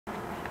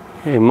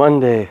Hey,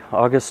 Monday,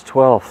 August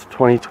 12th,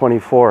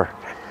 2024.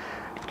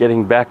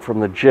 Getting back from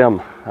the gym.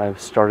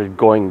 I've started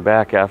going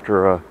back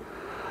after a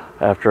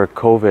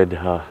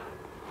COVID,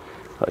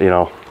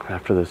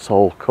 after this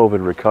whole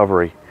COVID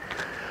recovery.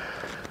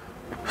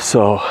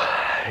 So,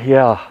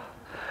 yeah,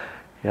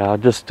 I'll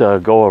just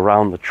go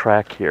around the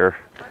track here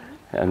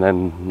and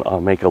then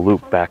make a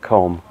loop back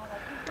home.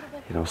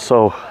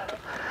 So,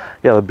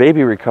 yeah, the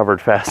baby recovered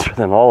faster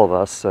than all of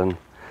us, and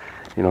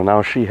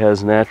now she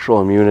has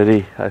natural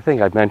immunity. I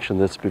think I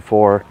mentioned this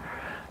before,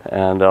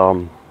 and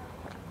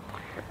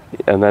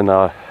then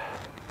my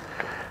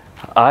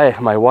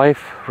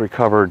wife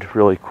recovered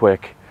really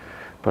quick,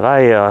 but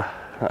I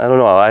don't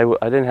know.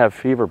 I didn't have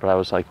fever, but I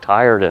was like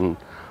tired and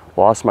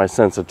lost my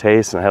sense of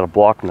taste, and I had a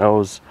blocked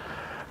nose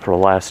for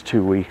the last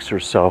 2 weeks or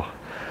so.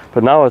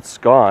 But now it's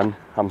gone.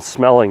 I'm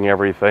smelling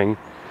everything.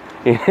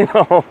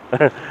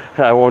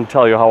 I won't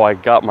tell you how I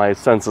got my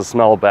sense of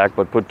smell back,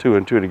 but put two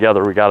and two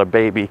together, we got a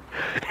baby,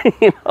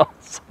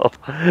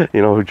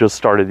 who just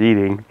started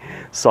eating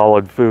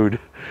solid food,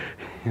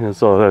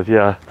 just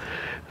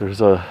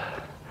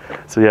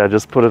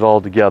put it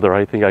all together.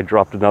 I think I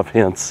dropped enough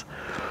hints.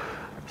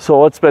 So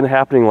what's been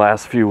happening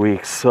last few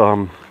weeks?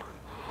 So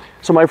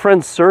my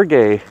friend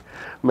Sergey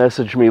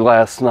messaged me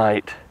last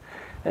night,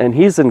 and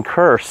he's in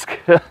Kursk.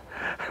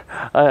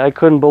 I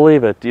couldn't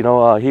believe it.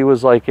 He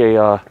was like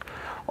a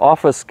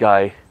office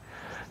guy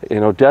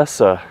in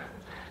Odessa,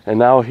 and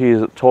now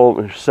he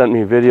sent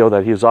me a video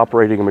that he was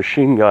operating a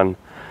machine gun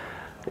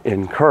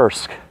in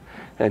Kursk,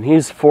 and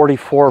he's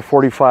 44,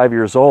 45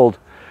 years old,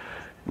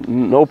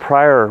 no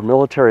prior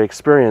military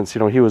experience.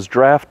 He was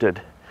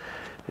drafted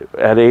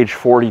at age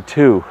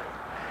 42,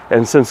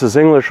 and since his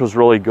English was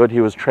really good, he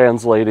was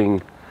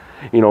translating,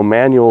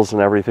 manuals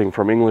and everything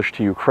from English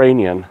to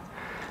Ukrainian,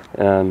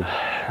 and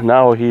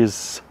now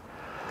he's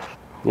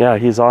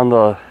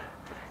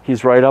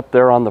right up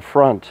there on the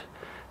front,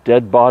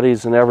 dead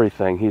bodies and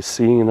everything. He's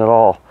seeing it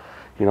all.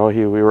 We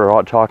were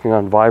out talking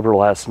on Viber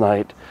last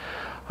night.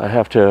 I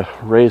have to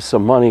raise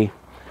some money,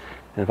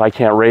 and if I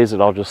can't raise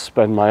it, I'll just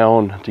spend my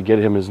own to get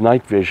him his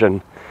night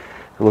vision.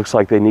 It looks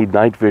like they need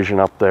night vision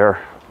up there.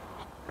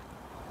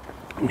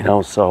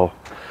 So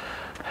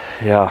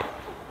yeah.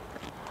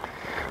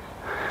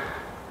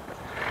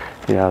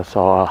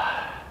 So I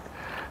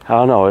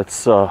don't know.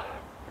 It's a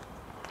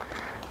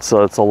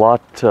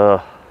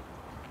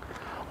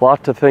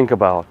lot to think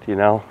about.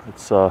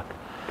 It's a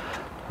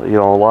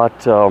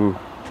lot.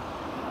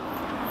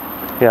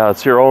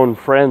 It's your own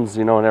friends,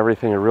 and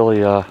everything. It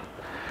really, I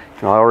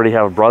already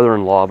have a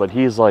brother-in-law, but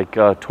he's like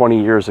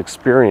 20 years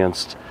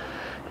experienced.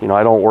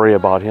 I don't worry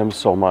about him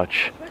so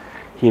much.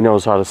 He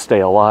knows how to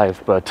stay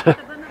alive, but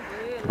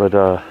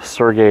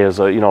Sergey is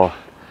 2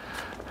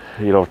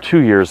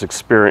 years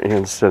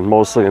experienced and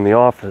mostly in the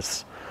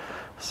office,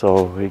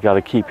 so we got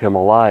to keep him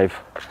alive.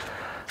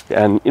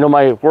 And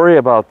my worry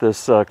about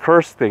this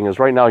Kursk thing is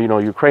right now,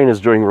 Ukraine is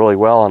doing really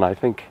well, and I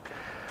think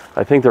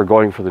they're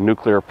going for the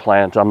nuclear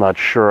plant. I'm not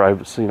sure.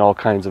 I've seen all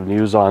kinds of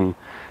news on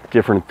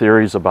different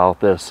theories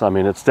about this. I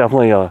mean, it's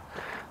definitely a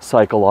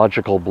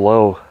psychological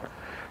blow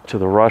to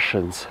the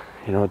Russians.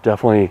 It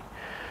definitely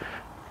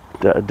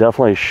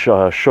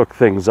shook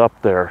things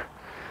up there.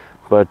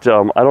 But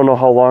I don't know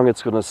how long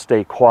it's going to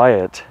stay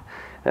quiet,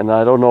 and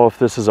I don't know if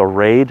this is a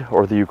raid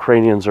or the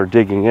Ukrainians are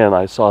digging in.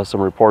 I saw some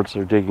reports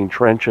they're digging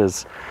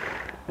trenches,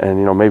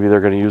 and maybe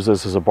they're going to use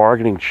this as a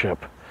bargaining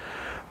chip.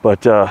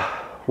 But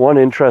one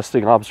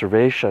interesting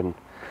observation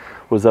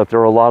was that there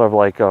were a lot of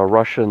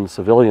Russian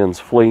civilians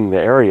fleeing the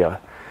area,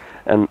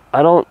 and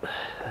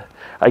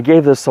I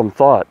gave this some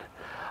thought.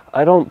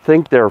 I don't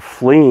think they're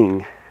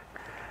fleeing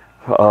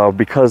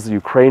because the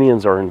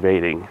Ukrainians are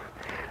invading.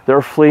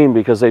 They're fleeing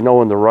because they know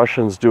when the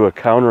Russians do a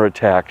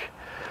counterattack,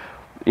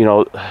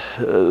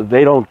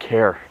 they don't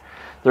care.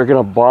 They're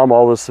going to bomb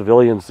all the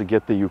civilians to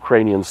get the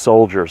Ukrainian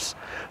soldiers.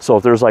 So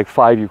if there's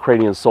 5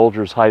 Ukrainian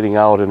soldiers hiding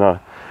out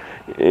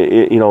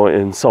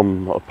in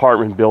some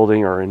apartment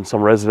building or in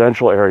some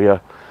residential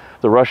area,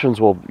 the Russians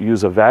will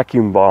use a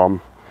vacuum bomb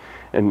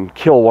and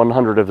kill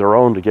 100 of their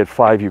own to get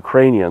 5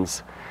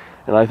 Ukrainians.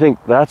 And I think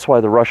that's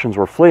why the Russians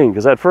were fleeing.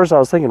 Because at first I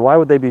was thinking, why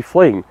would they be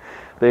fleeing?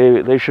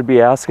 They should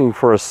be asking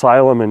for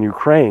asylum in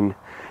Ukraine.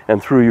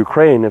 And through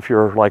Ukraine, if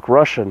you're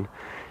Russian,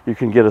 you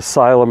can get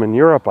asylum in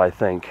Europe, I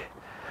think.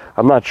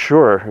 I'm not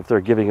sure if they're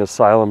giving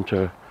asylum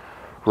to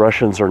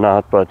Russians or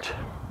not, but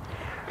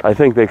I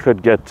think they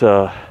could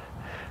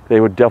they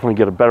would definitely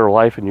get a better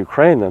life in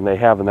Ukraine than they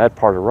have in that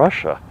part of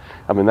Russia.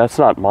 I mean, that's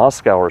not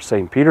Moscow or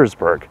St.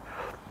 Petersburg.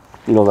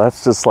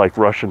 That's just like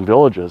Russian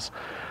villages.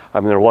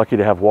 I mean, they're lucky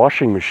to have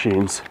washing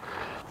machines.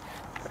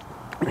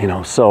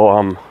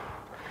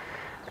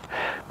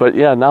 But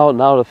yeah,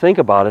 now to think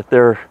about it,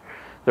 they're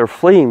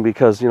fleeing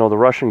because, the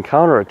Russian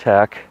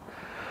counterattack,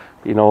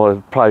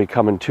 it'll probably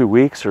come in 2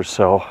 weeks or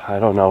so. I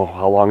don't know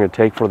how long it'd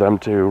take for them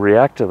to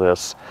react to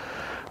this,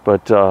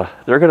 but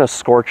they're going to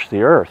scorch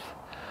the earth,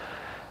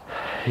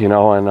 it's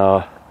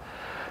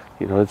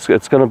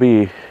going to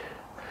be,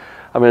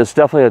 it's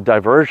definitely a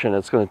diversion.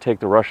 It's going to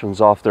take the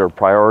Russians off their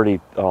priority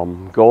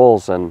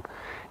goals, and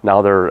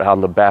now they're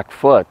on the back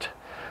foot.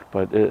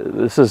 But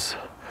this is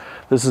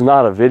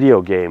not a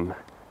video game.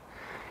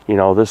 You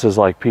know, this is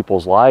like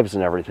people's lives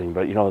and everything.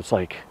 But, you know, it's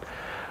like,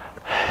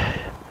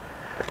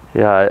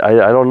 yeah, I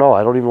don't know.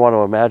 I don't even want to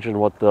imagine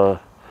what the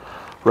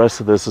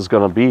rest of this is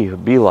going to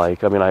be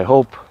like. I mean, I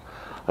hope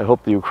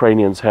the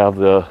Ukrainians have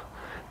the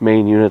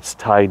main units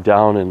tied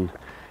down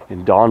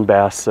in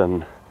Donbass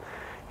and,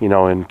 you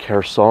know, in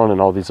Kherson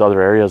and all these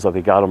other areas, that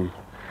they got them,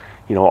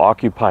 you know,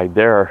 occupied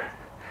there,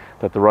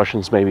 that the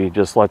Russians maybe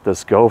just let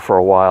this go for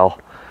a while.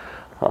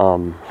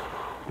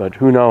 But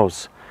who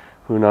knows?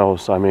 Who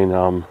knows? I mean,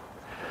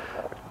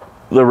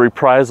 the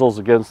reprisals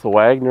against the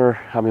Wagner,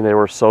 I mean, they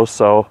were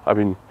so-so. I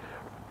mean,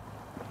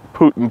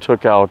 Putin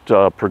took out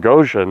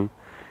Prigozhin,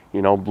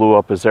 you know, blew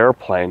up his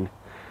airplane.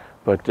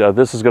 But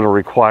this is going to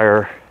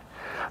require,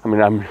 I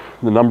mean,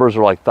 the numbers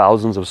are like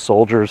thousands of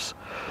soldiers.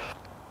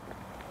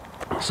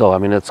 So, I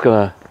mean, it's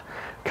going to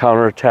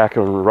counterattack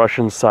on the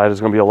Russian side. There's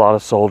going to be a lot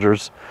of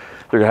soldiers.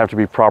 They're going to have to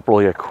be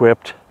properly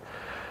equipped,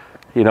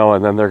 you know,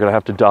 and then they're going to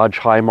have to dodge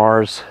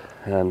HIMARS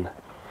and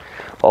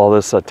all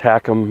this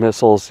ATACMS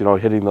missiles, you know,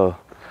 hitting the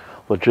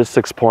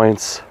logistics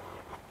points.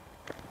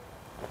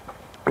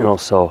 You know,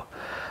 so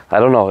I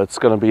don't know. It's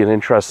going to be an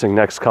interesting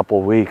next couple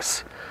of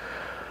weeks.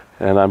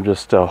 And I'm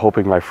just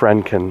hoping my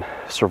friend can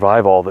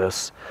survive all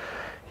this.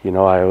 You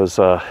know, I was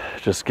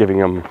just giving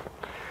him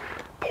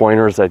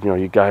pointers that, you know,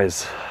 you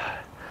guys,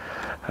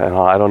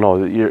 I don't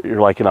know, you're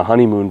like in a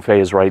honeymoon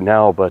phase right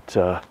now, but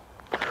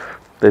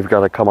they've got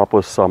to come up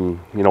with some,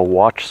 you know,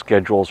 watch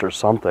schedules or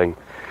something.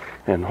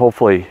 And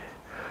hopefully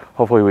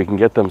we can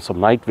get them some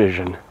night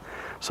vision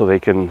so they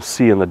can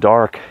see in the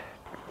dark,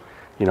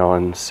 you know,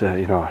 and,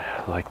 you know,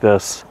 like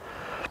this.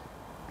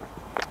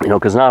 You know,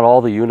 because not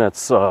all the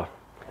units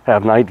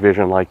have night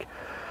vision. Like,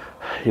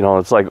 you know,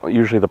 it's like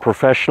usually the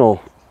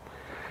professional,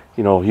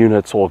 you know,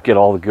 units will get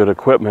all the good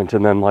equipment,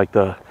 and then like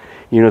the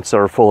units that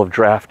are full of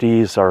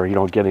draftees are, you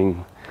know,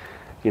 getting,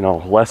 you know,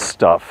 less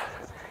stuff.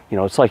 You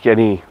know, it's like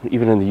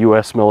even in the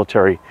US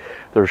military,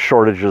 there's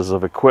shortages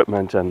of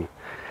equipment, and,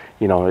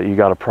 you know, you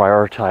got to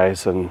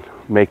prioritize and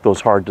make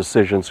those hard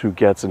decisions, who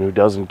gets and who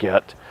doesn't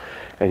get,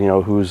 and, you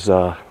know, who's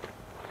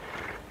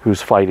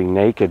fighting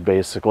naked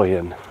basically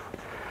and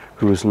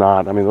who's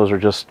not. I mean, those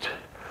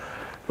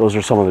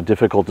are some of the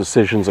difficult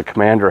decisions a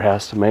commander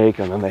has to make,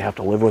 and then they have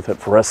to live with it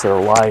for the rest of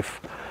their life.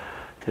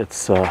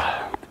 It's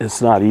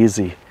not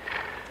easy.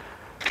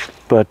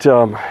 But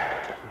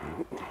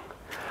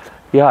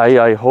yeah,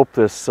 I hope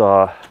this,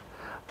 I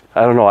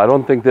don't know, I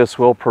don't think this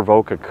will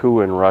provoke a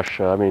coup in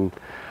Russia. I mean,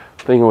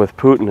 the thing with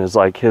Putin is,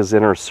 like, his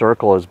inner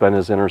circle has been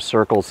his inner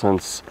circle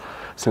since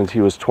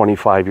he was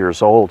 25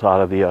 years old,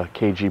 out of the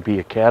KGB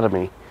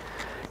academy,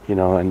 you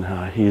know, and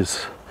he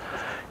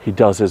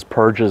does his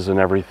purges and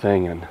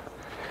everything, and,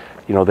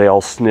 you know, they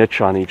all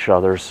snitch on each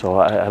other. So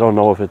I don't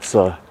know if it's,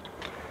 you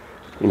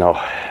know,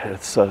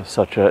 it's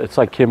it's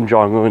like Kim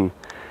Jong-un,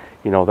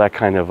 you know, that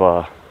kind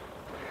of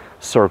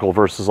circle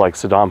versus like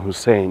Saddam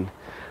Hussein.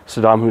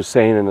 Saddam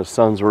Hussein and his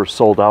sons were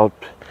sold out,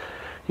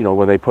 you know,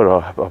 when they put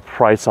a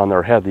price on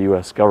their head, the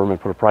US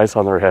government put a price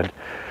on their head,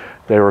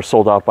 they were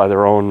sold out by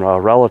their own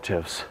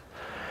relatives,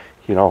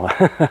 you know,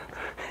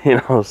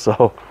 you know,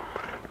 so,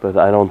 but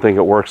I don't think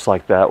it works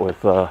like that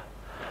with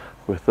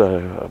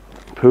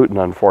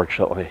Putin,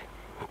 unfortunately.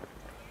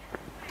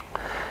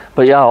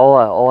 But yeah,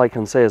 all I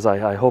can say is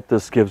I hope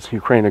this gives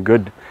Ukraine a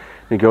good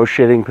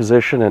negotiating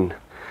position, and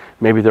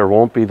maybe there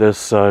won't be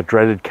this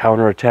dreaded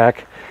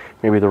counterattack.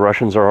 Maybe the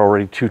Russians are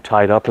already too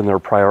tied up in their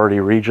priority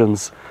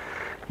regions,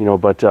 you know,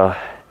 but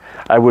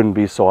I wouldn't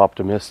be so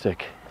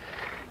optimistic,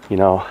 you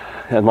know.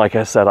 And like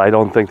I said, I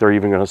don't think they're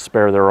even going to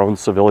spare their own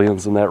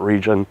civilians in that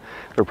region.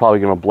 They're probably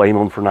going to blame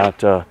them for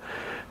not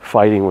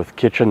fighting with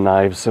kitchen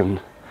knives and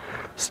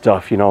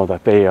stuff, you know,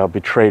 that they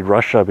betrayed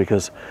Russia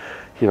because,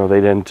 you know,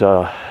 they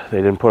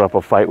didn't put up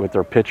a fight with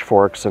their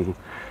pitchforks and,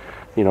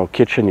 you know,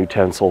 kitchen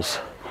utensils.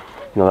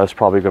 You know, that's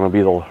probably going to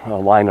be the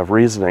line of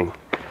reasoning.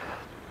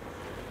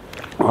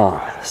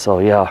 So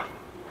yeah,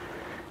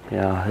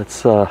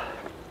 it's you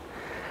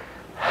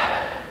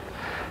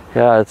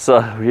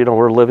know,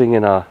 we're living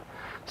in a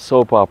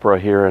soap opera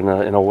here in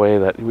a way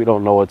that we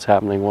don't know what's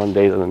happening one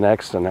day to the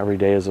next, and every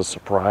day is a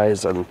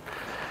surprise, and,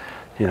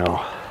 you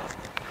know,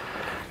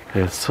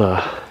 it's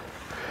a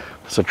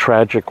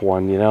tragic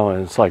one, you know,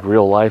 and it's like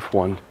real life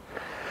one.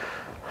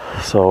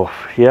 So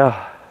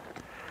yeah,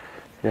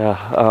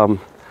 I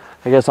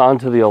guess on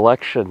to the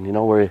election. You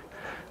know,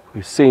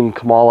 we've seen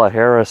Kamala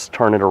Harris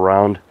turn it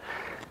around,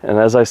 and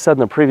as I said in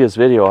the previous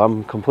video,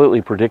 I'm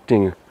completely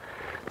predicting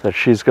that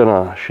she's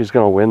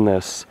gonna win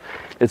this.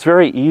 It's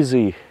very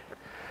easy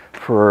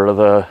for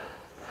the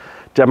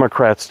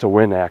Democrats to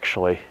win,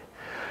 actually.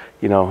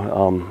 You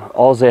know,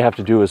 all they have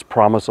to do is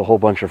promise a whole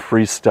bunch of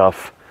free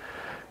stuff.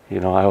 You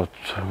know,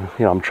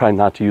 I'm trying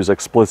not to use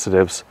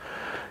explicitives.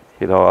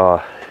 You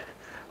know,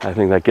 I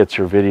think that gets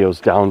your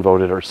videos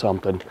downvoted or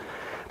something.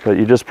 But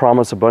you just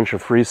promise a bunch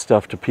of free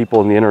stuff to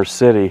people in the inner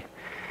city,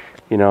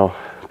 you know,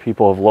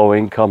 people of low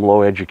income,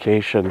 low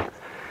education,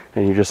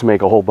 and you just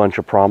make a whole bunch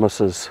of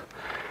promises.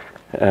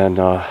 And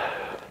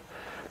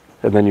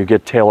and then you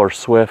get Taylor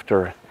Swift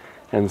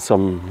and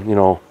some, you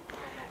know,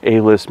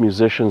 A-list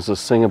musicians to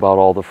sing about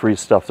all the free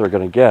stuff they're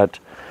going to get,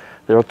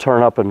 they'll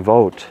turn up and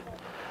vote.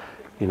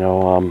 You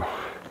know,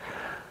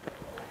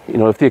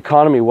 if the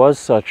economy was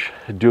such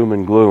doom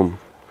and gloom,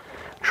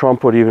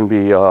 Trump would even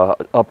be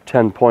up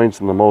 10 points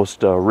in the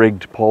most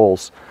rigged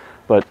polls,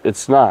 but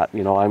it's not.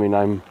 You know, I mean,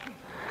 I'm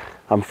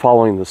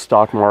following the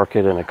stock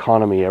market and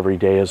economy every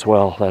day as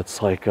well.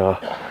 That's like, you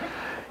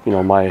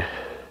know,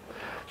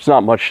 there's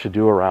not much to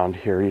do around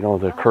here. You know,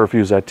 the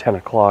curfew's at 10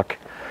 o'clock.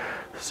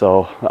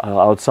 So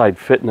outside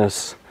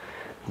fitness,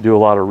 do a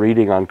lot of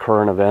reading on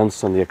current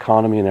events and the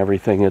economy and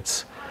everything.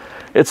 It's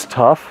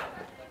tough.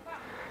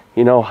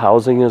 You know,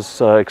 housing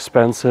is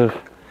expensive,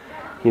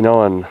 you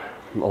know, and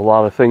a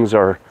lot of things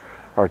are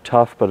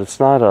tough, but it's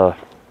not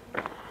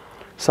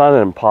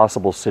an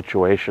impossible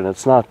situation.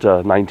 It's not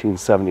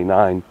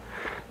 1979.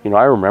 You know,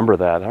 I remember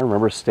that. I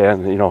remember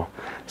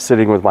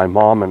sitting with my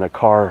mom in a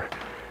car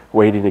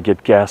waiting to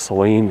get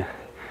gasoline.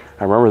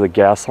 I remember the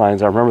gas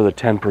lines. I remember the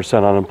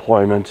 10%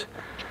 unemployment.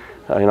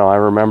 You know, I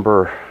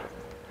remember,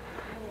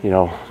 you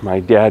know, my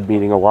dad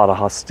meeting a lot of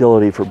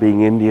hostility for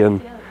being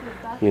Indian,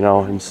 you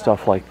know, and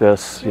stuff like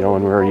this, you know,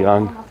 when we were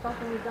young.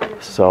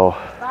 So,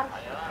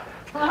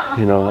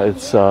 you know,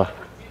 it's, hey,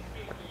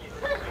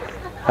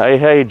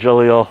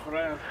 Jaleel.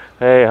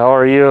 Hey, how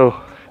are you?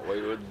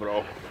 Good,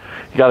 bro.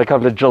 You got to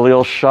come to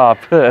Jaleel's shop.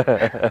 Very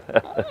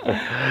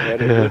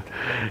good.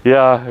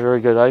 Yeah, very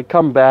good. I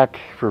come back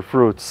for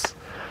fruits.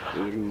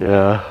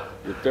 Yeah.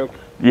 YouTube?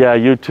 Yeah,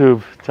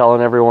 YouTube,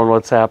 telling everyone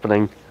what's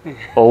happening.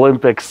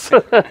 Olympics.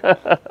 All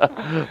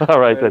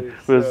right, then.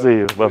 We'll see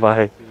you.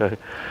 Bye-bye. Yeah,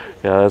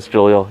 that's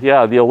Jaleel.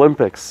 Yeah, the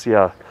Olympics,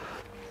 yeah.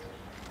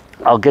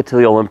 I'll get to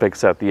the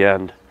Olympics at the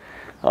end.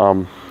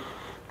 But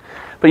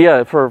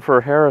yeah,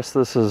 for Harris,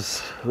 this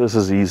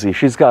is easy.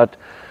 She's got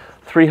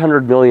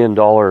 $300 million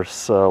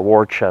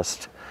war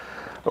chest,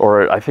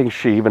 or I think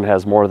she even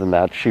has more than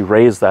that. She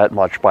raised that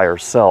much by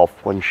herself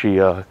when she,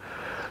 you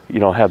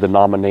know, had the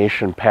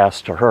nomination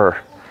passed to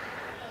her.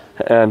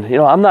 And, you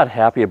know, I'm not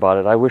happy about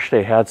it. I wish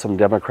they had some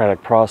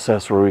democratic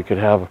process where we could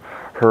have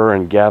her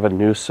and Gavin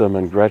Newsom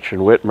and Gretchen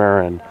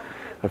Whitmer and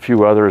a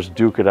few others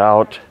duke it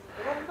out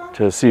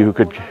to see who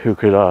could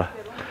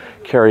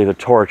carry the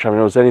torch. I mean,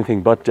 it was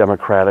anything but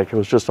democratic. It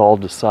was just all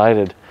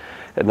decided.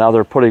 And now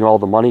they're putting all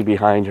the money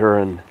behind her,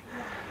 and,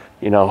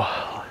 you know,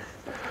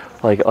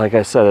 like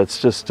I said,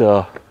 it's just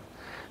a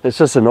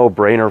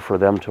no-brainer for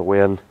them to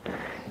win.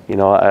 You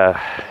know,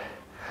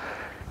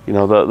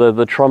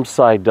 the Trump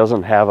side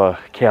doesn't have a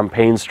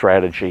campaign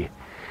strategy.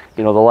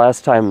 You know, the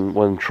last time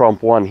when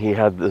Trump won, he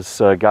had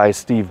this guy,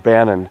 Steve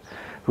Bannon,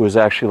 who was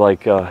actually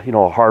like, you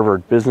know, a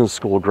Harvard Business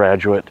School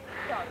graduate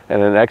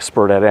and an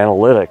expert at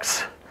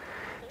analytics.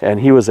 And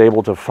he was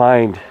able to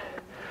find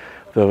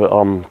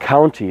the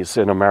counties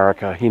in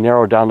America. He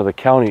narrowed down to the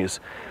counties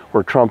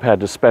where Trump had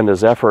to spend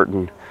his effort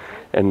and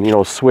you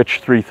know, switch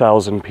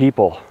 3,000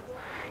 people.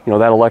 You know,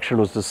 that election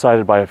was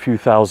decided by a few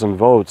thousand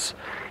votes,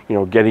 you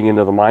know, getting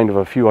into the mind of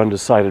a few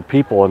undecided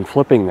people and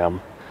flipping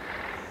them.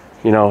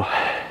 You know,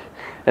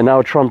 and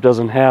now Trump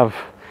doesn't have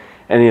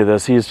any of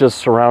this. He's just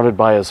surrounded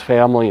by his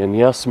family and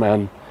yes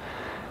men,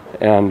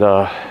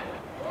 and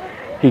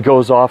he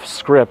goes off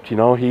script. You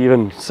know, he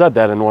even said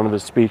that in one of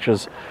his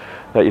speeches,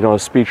 that, you know, a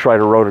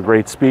speechwriter wrote a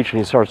great speech and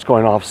he starts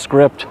going off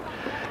script,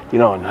 you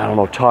know, and I don't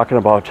know, talking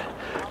about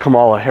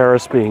Kamala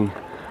Harris being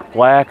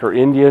black or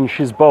Indian.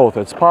 She's both.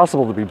 It's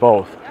possible to be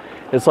both.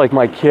 It's like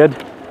my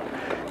kid,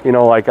 you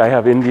know, like I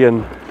have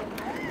Indian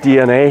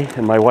DNA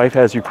and my wife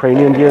has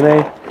Ukrainian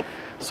DNA.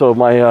 So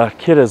my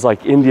kid is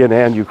like Indian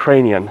and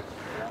Ukrainian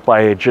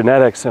by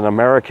genetics, and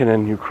American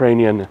and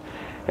Ukrainian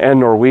and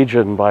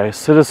Norwegian by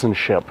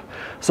citizenship.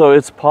 So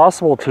it's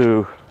possible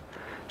to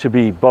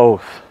be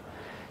both.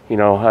 You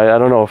know, I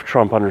don't know if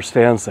Trump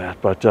understands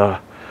that,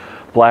 but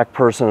black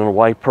person and a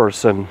white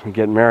person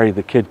get married,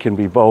 the kid can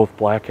be both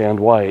black and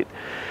white.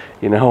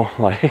 You know,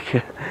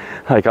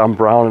 like I'm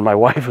brown and my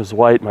wife is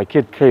white, my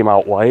kid came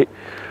out white.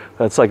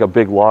 That's like a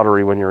big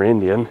lottery when you're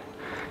Indian,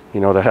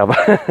 you know, to have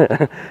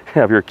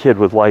have your kid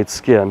with light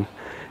skin.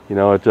 You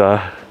know, it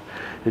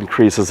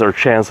increases their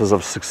chances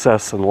of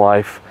success in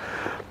life.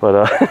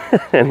 But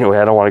anyway,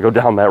 I don't want to go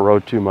down that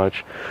road too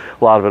much.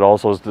 A lot of it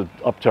also is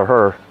up to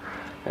her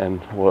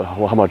and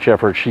how much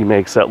effort she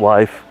makes at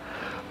life.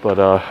 But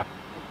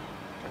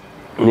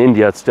in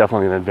India, it's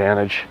definitely an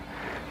advantage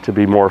to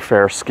be more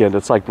fair-skinned.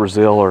 It's like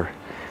Brazil or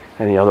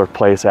any other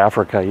place,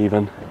 Africa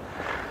even.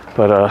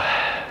 But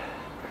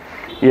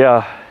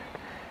yeah.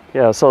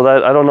 So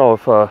that I don't know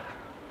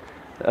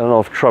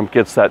if Trump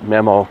gets that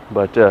memo,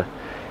 but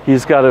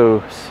he's got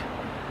to.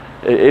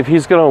 If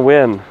he's going to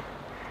win,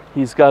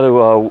 he's got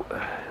to.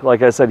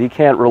 Like I said, he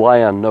can't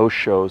rely on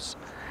no-shows.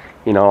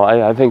 You know,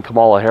 I think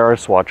Kamala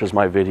Harris watches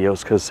my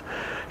videos because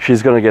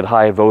she's going to get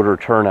high voter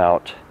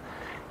turnout.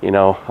 You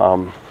know,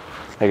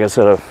 like I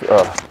said,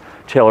 a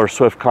Taylor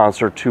Swift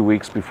concert 2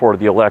 weeks before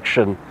the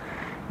election,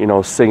 you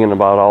know, singing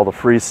about all the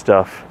free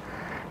stuff.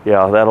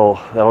 Yeah,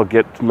 that'll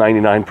get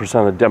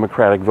 99% of the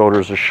Democratic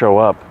voters to show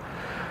up.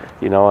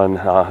 you know, and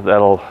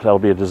that'll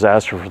be a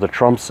disaster for the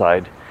Trump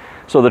side.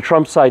 So the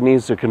Trump side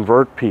needs to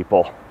convert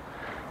people.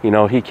 You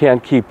know, he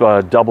can't keep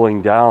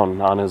doubling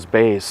down on his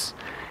base.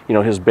 You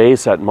know, his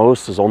base at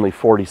most is only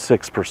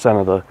 46%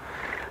 of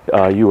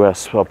the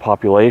U.S.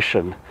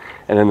 population.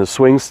 And in the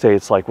swing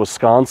states like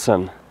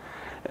Wisconsin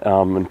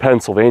and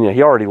Pennsylvania,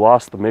 he already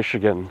lost the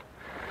Michigan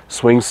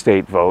swing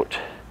state vote.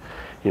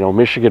 You know,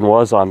 Michigan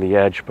was on the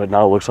edge, but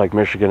now it looks like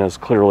Michigan is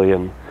clearly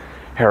in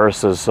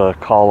Harris's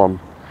column.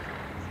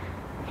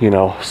 You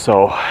know,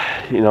 so,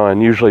 you know,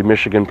 and usually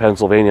Michigan,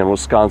 Pennsylvania, and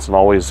Wisconsin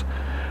always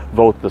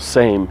vote the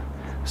same.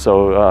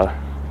 So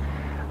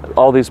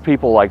all these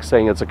people like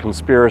saying it's a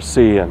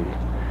conspiracy and,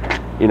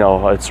 you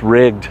know, it's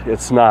rigged.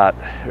 It's not.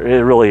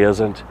 It really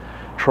isn't.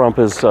 Trump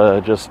is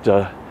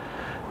Trump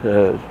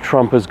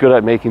is good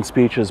at making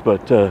speeches,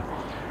 but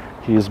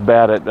he's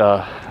bad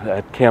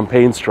at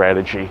campaign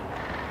strategy.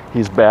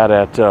 He's bad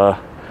at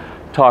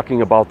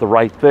talking about the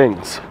right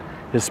things.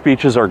 His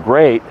speeches are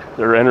great.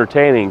 They're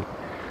entertaining,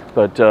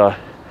 but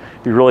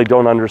you really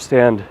don't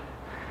understand,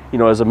 you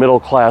know, as a middle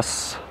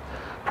class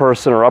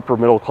person or upper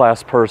middle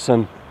class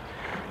person,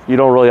 you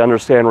don't really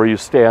understand where you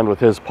stand with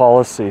his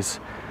policies.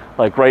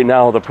 Like right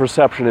now, the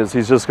perception is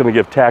he's just going to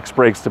give tax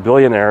breaks to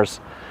billionaires,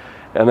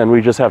 and then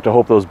we just have to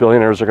hope those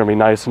billionaires are going to be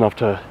nice enough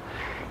to,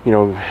 you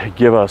know,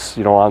 give us,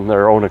 you know, on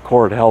their own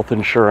accord, health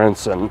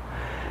insurance and,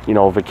 you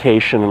know,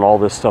 vacation and all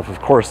this stuff.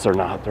 Of course they're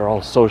not. They're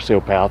all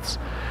sociopaths.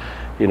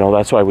 You know,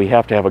 that's why we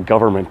have to have a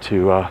government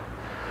to,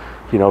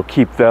 you know,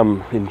 keep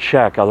them in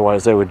check.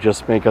 Otherwise, they would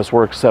just make us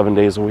work 7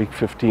 days a week,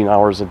 15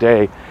 hours a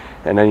day.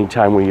 And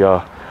anytime we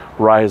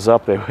rise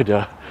up, they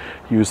would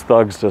use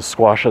thugs to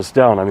squash us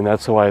down. I mean,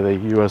 that's why the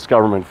U.S.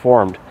 government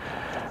formed,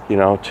 you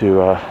know,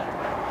 to,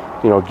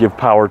 you know, give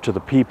power to the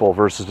people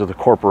versus to the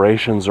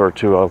corporations or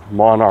to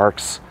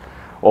monarchs,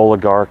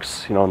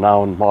 oligarchs, you know,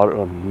 now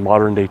in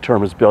modern day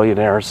term is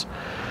billionaires,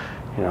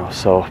 you know.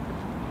 So,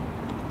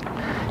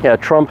 yeah,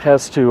 Trump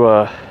has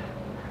to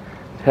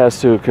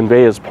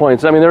convey his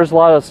points. I mean, there's a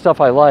lot of stuff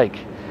I like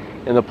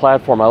in the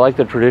platform. I like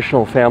the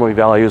traditional family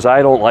values.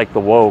 I don't like the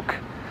woke.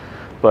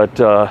 But,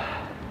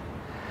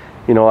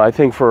 you know, I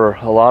think for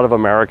a lot of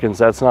Americans,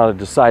 that's not a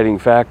deciding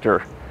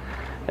factor.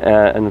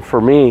 And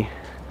for me,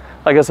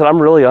 like I said,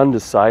 I'm really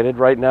undecided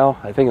right now.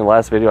 I think in the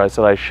last video I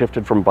said I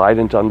shifted from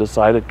Biden to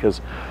undecided because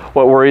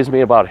what worries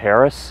me about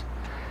Harris,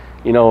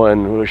 you know,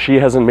 and she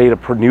hasn't made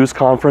a news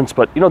conference,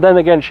 but, you know, then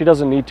again, she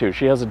doesn't need to.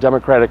 She has a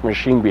Democratic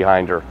machine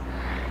behind her.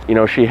 You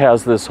know, she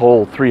has this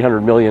whole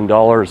 $300 million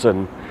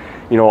and,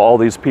 you know, all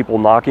these people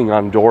knocking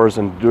on doors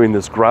and doing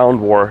this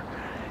ground war,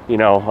 you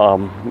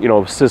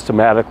know,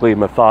 systematically,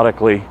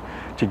 methodically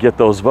to get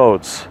those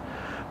votes.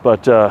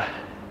 But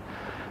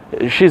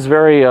she's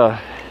very,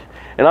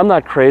 and I'm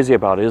not crazy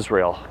about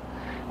Israel,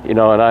 you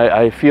know, and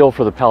I feel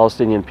for the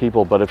Palestinian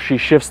people, but if she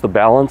shifts the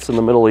balance in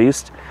the Middle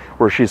East,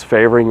 where she's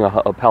favoring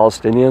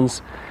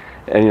Palestinians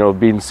and, you know,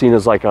 being seen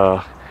as like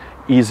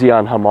easy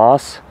on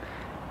Hamas,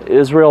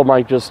 Israel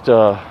might just,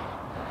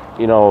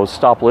 you know,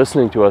 stop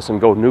listening to us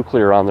and go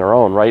nuclear on their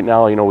own. Right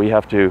now, you know, we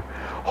have to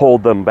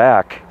hold them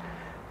back.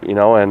 You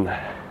know, and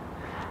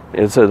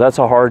that's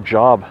a hard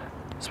job,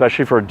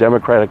 especially for a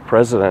Democratic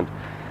president,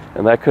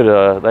 and that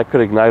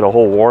could ignite a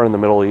whole war in the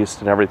Middle East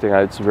and everything.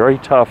 It's a very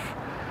tough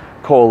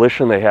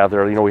coalition they have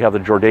there. You know, we have the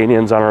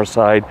Jordanians on our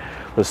side,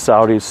 the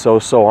Saudis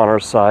so on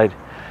our side,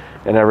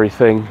 and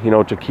everything. You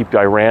know, to keep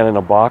Iran in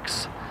a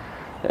box.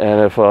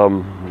 And if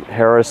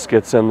Harris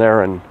gets in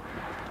there and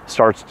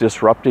starts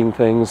disrupting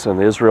things,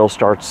 and Israel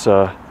starts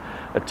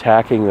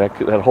attacking,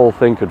 that whole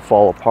thing could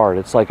fall apart.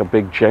 It's like a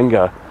big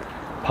Jenga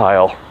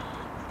pile.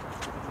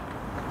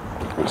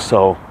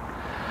 So,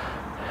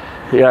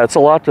 yeah, it's a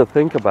lot to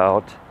think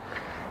about.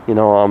 You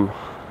know,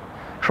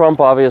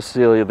 Trump,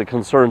 obviously, the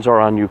concerns are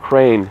on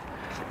Ukraine,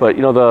 but,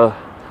 you know,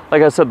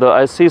 like I said,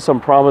 I see some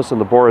promise in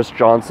the Boris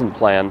Johnson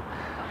plan.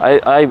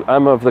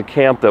 I'm of the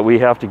camp that we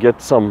have to get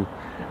some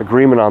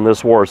agreement on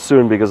this war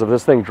soon, because if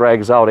this thing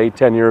drags out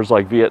 8-10 years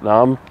like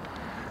Vietnam,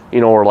 you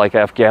know, or like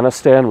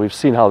Afghanistan, we've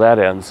seen how that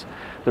ends.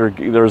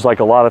 There's like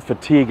a lot of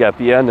fatigue at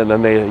the end, and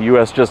then the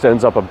U.S. just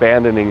ends up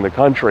abandoning the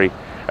country.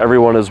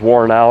 Everyone is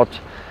worn out.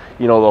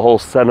 You know, the whole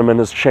sentiment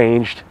has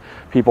changed.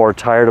 People are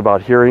tired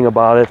about hearing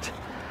about it.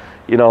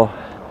 You know,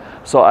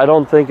 so I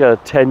don't think a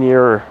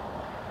 10-year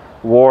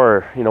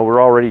war, you know,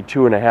 we're already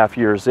 2.5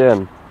 years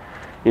in.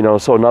 You know,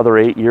 so another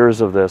 8 years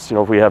of this. You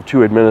know, if we have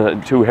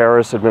two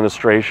Harris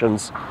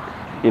administrations,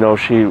 you know,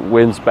 she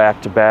wins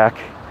back to back.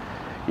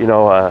 You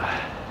know,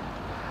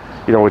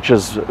 which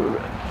is,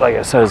 like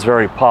I said, is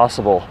very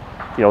possible,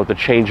 you know, with the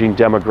changing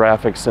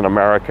demographics in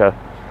America.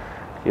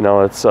 You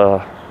know, it's,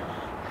 and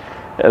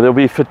there'll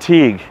be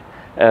fatigue,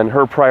 and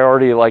her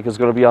priority, like, is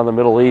going to be on the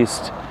Middle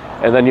East.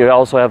 And then you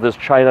also have this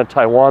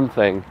China-Taiwan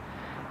thing,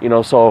 you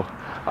know, so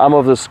I'm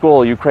of the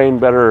school, Ukraine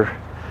better,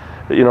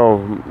 you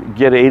know,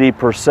 get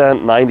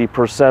 80%,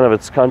 90% of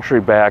its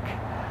country back,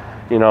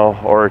 you know,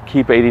 or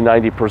keep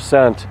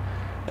 80-90%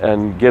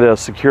 and get a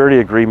security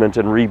agreement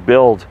and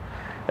rebuild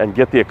and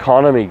get the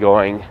economy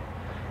going,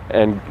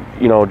 and,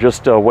 you know,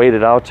 just wait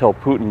it out till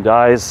Putin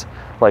dies,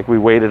 like we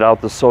waited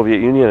out the Soviet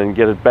Union and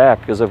get it back.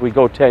 Because if we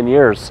go 10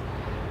 years,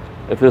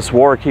 if this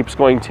war keeps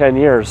going 10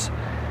 years,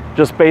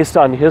 just based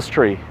on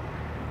history,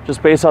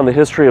 just based on the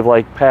history of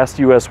like past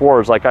US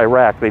wars, like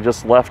Iraq, they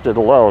just left it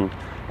alone.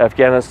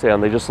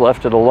 Afghanistan, they just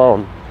left it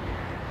alone.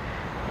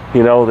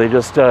 You know, they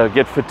just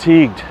get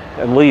fatigued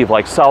and leave,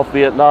 like South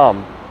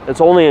Vietnam.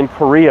 It's only in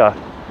Korea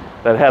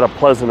that had a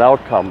pleasant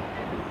outcome.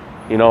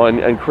 You know,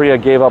 and Korea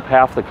gave up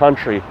half the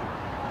country.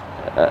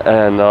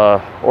 And,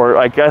 or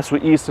I guess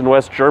East and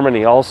West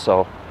Germany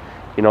also.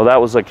 You know,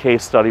 that was a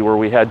case study where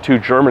we had two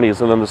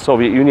Germanys and then the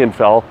Soviet Union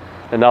fell,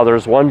 and now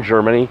there's one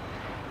Germany,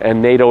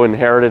 and NATO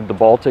inherited the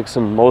Baltics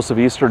and most of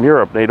Eastern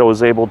Europe. NATO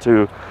was able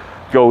to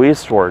go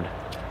eastward,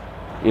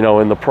 you know,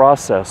 in the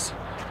process.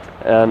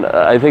 And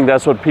I think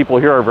that's what people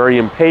here are very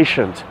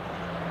impatient.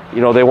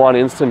 You know, they want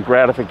instant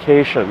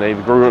gratification.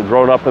 They've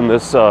grown up in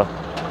this,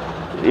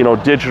 you know,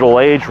 digital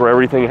age where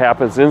everything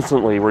happens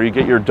instantly, where you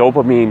get your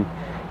dopamine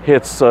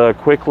hits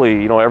quickly.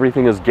 You know,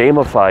 everything is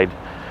gamified.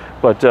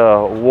 But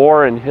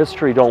war and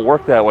history don't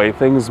work that way.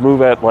 Things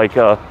move at like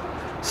a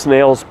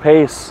snail's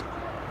pace.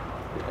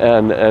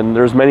 And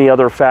there's many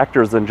other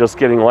factors than just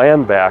getting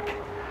land back.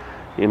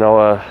 You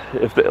know,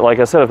 if they, like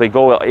I said, if they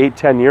go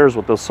 8-10 years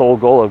with the sole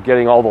goal of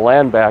getting all the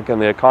land back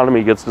and the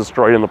economy gets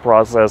destroyed in the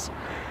process,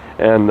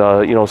 and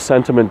you know,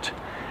 sentiment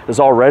is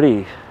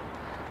already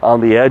on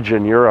the edge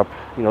in Europe.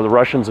 You know, the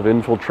Russians have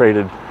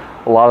infiltrated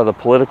a lot of the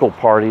political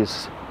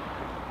parties.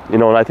 You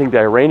know, and I think the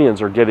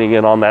Iranians are getting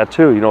in on that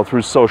too. You know,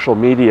 through social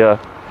media.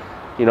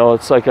 You know,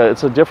 it's like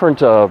it's a different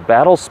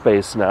battle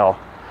space now.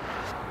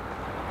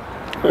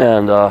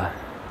 And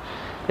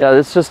yeah,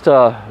 it's just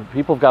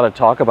people have got to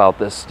talk about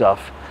this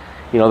stuff.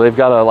 You know, they've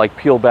got to like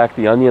peel back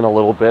the onion a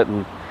little bit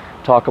and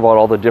talk about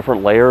all the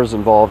different layers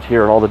involved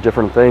here and all the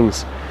different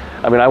things.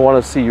 I mean, I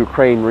want to see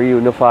Ukraine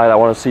reunified. I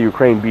want to see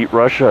Ukraine beat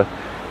Russia,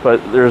 but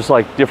there's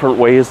like different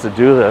ways to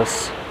do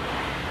this,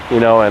 you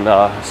know,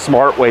 and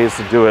smart ways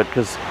to do it,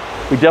 because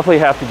we definitely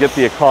have to get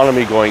the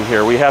economy going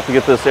here. We have to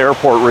get this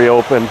airport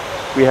reopened.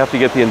 We have to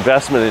get the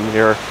investment in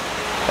here,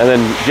 and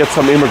then get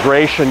some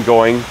immigration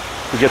going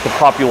to get the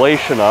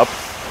population up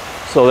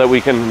so that we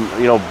can,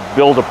 you know,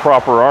 build a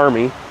proper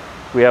army.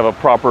 We have a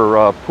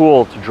proper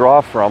pool to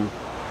draw from,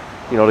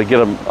 you know, to get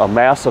a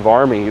massive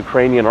army.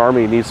 Ukrainian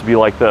army needs to be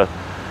like the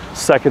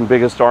second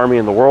biggest army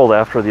in the world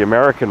after the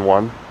American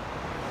one.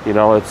 You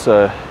know, it's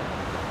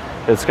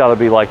got to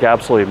be like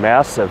absolutely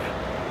massive.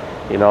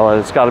 You know, and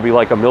it's got to be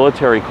like a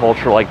military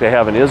culture like they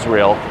have in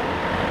Israel.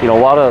 You know,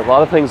 a lot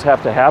of things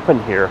have to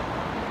happen here,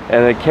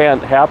 and it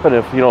can't happen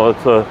if, you know,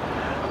 if the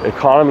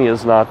economy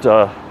is not,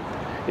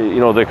 you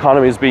know, the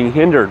economy is being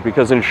hindered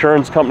because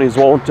insurance companies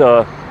won't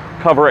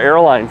cover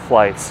airline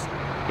flights.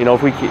 You know,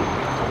 if we,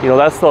 you know,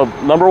 that's the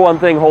number one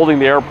thing holding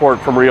the airport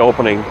from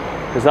reopening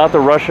is not the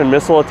Russian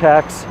missile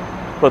attacks,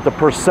 but the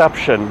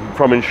perception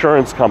from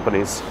insurance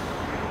companies.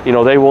 You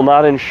know, they will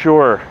not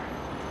insure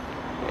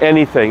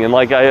anything. And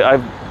like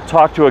I've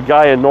talked to a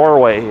guy in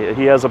Norway.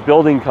 He has a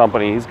building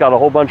company. He's got a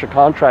whole bunch of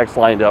contracts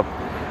lined up,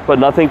 but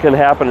nothing can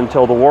happen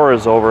until the war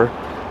is over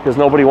because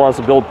nobody wants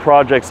to build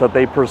projects that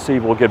they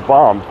perceive will get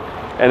bombed.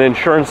 And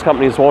insurance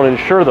companies won't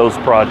insure those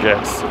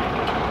projects.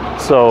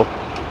 So,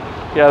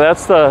 yeah,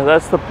 that's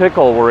the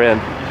pickle we're in.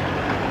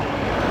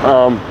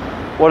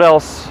 What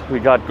else we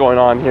got going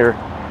on here?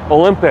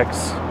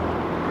 Olympics.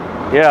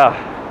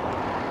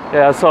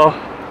 Yeah. So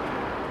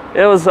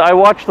it was. I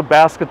watched the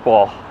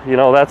basketball. You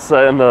know, that's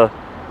and the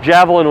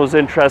javelin was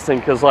interesting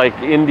because like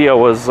India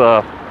was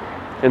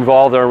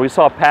involved there, and we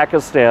saw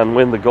Pakistan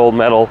win the gold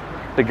medal.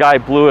 The guy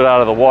blew it out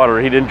of the water.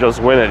 He didn't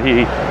just win it.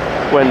 He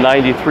went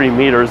 93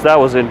 meters. That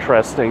was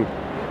interesting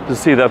to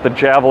see that the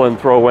javelin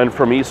throw went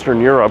from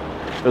Eastern Europe.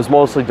 It was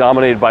mostly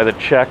dominated by the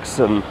Czechs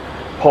and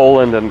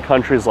Poland and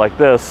countries like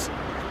this,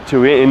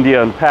 to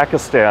India and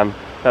Pakistan.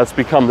 That's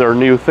become their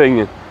new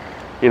thing.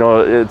 You know,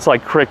 it's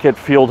like cricket,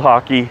 field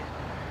hockey.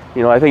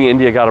 You know, I think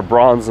India got a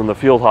bronze in the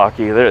field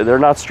hockey. They're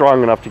not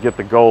strong enough to get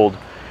the gold.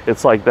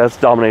 It's like that's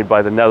dominated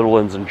by the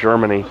Netherlands and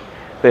Germany.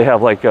 They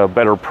have like a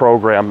better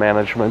program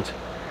management,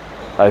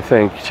 I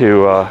think,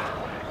 to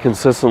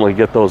consistently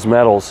get those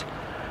medals.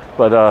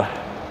 But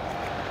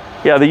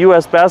yeah, the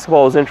U.S.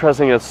 basketball was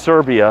interesting at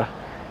Serbia.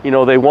 You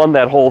know, they won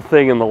that whole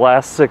thing in the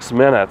last 6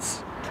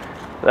 minutes.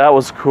 That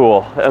was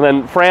cool. And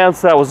then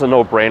France, that was a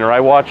no-brainer. I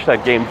watched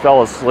that game,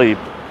 fell asleep.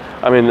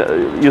 I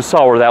mean, you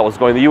saw where that was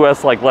going. The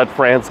U.S. like let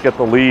France get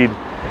the lead,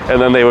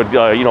 and then they would,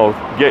 you know,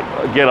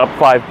 get up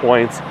 5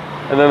 points,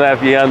 and then at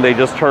the end they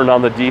just turned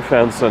on the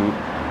defense and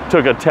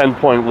took a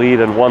 10-point lead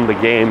and won the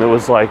game. It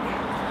was like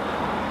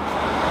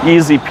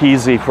easy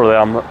peasy for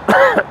them.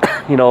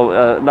 You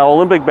know, now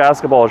Olympic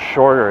basketball is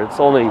shorter. It's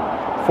only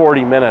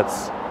 40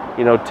 minutes.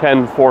 You know,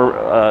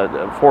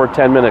 4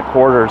 10-minute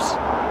quarters.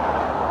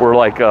 We're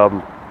like,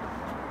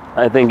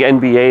 I think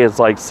NBA is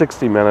like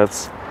 60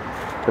 minutes,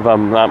 if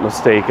I'm not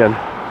mistaken.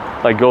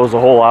 Like goes a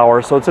whole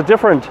hour. So it's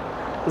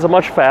a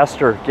much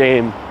faster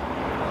game.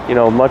 You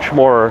know, much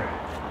more,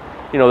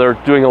 you know, they're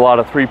doing a lot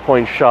of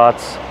three-point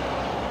shots.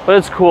 But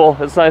it's cool.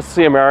 It's nice to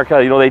see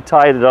America. You know, they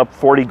tied it up,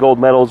 40 gold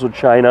medals with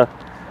China.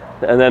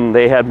 and then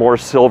they had more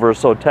silver,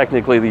 so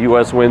technically the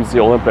US wins the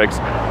Olympics.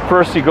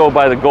 First you go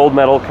by the gold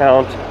medal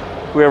count,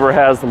 whoever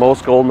has the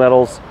most gold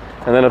medals,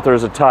 and then if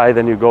there's a tie,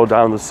 then you go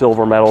down the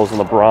silver medals and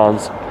the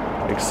bronze,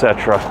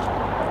 etc.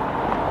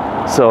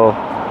 So,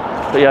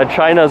 but yeah,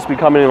 China is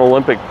becoming an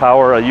Olympic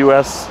power.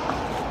 US,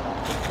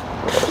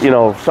 you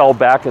know, fell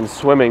back in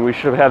swimming. We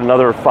should have had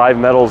another 5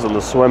 medals in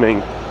the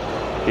swimming,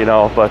 you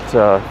know, but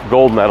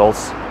gold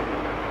medals.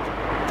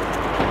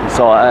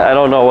 So I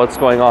don't know what's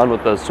going on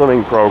with the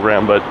swimming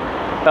program, but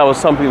that was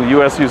something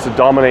the US used to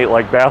dominate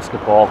like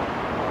basketball.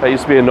 That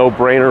used to be a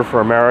no-brainer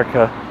for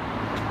America.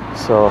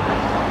 So,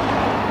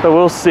 but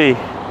we'll see.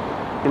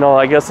 You know,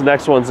 I guess the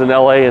next one's in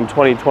LA in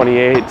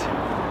 2028.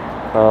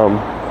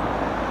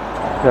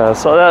 Yeah,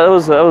 so that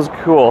was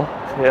cool.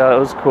 Yeah, it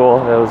was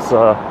cool. It was.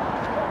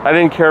 I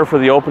didn't care for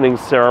the opening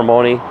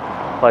ceremony.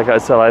 Like I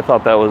said, I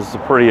thought that was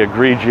pretty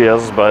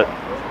egregious, but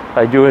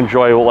I do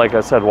enjoy, like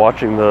I said,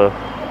 watching the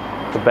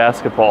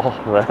basketball.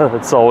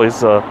 It's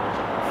always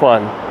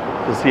fun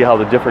to see how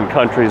the different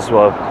countries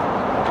will,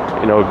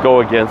 you know, go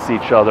against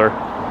each other.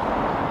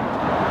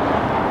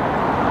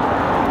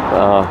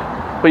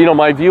 But you know,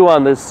 my view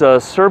on this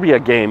Serbia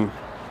game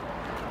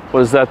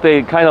was that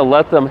they kind of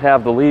let them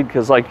have the lead,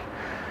 because like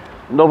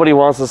nobody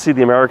wants to see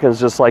the Americans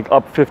just like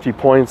up 50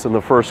 points in the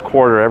first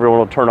quarter. Everyone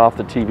will turn off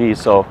the TV.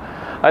 So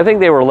I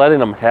think they were letting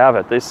them have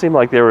it. They seemed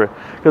like they were,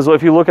 because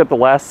if you look at the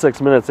last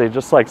 6 minutes, they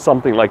just like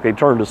something like they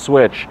turned a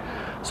switch.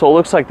 So it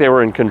looks like they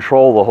were in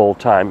control the whole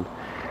time.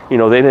 You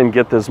know, they didn't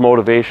get this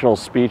motivational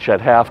speech at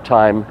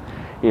halftime,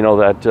 you know,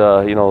 that,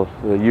 you know,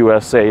 the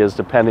USA is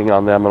depending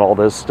on them and all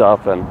this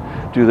stuff, and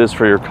do this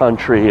for your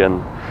country.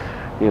 And,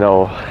 you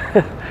know,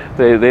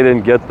 they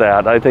didn't get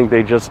that. I think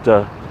they just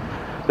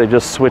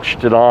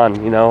switched it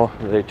on, you know.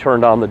 They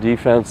turned on the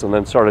defense and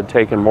then started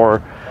taking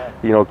more,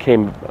 you know,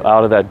 came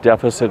out of that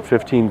deficit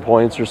 15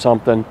 points or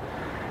something.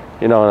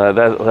 You know,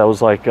 that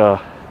was like, you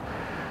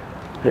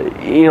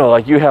know,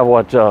 like you have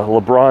what,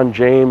 LeBron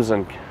James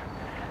and,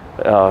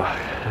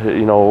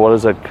 you know, what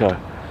is it,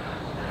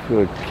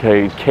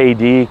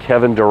 KD,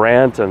 Kevin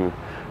Durant and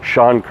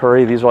Sean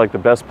Curry. These are like the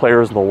best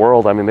players in the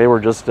world. I mean, they were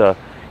just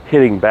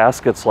hitting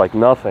baskets like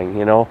nothing,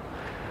 you know.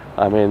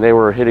 I mean, they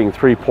were hitting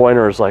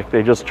 3-pointers like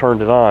they just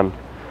turned it on.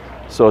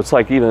 So it's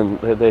like even,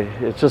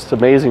 it's just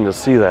amazing to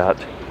see that.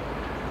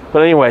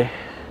 But anyway,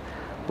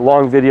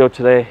 long video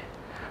today.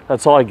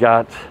 That's all I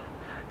got,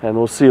 and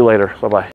we'll see you later. Bye-bye.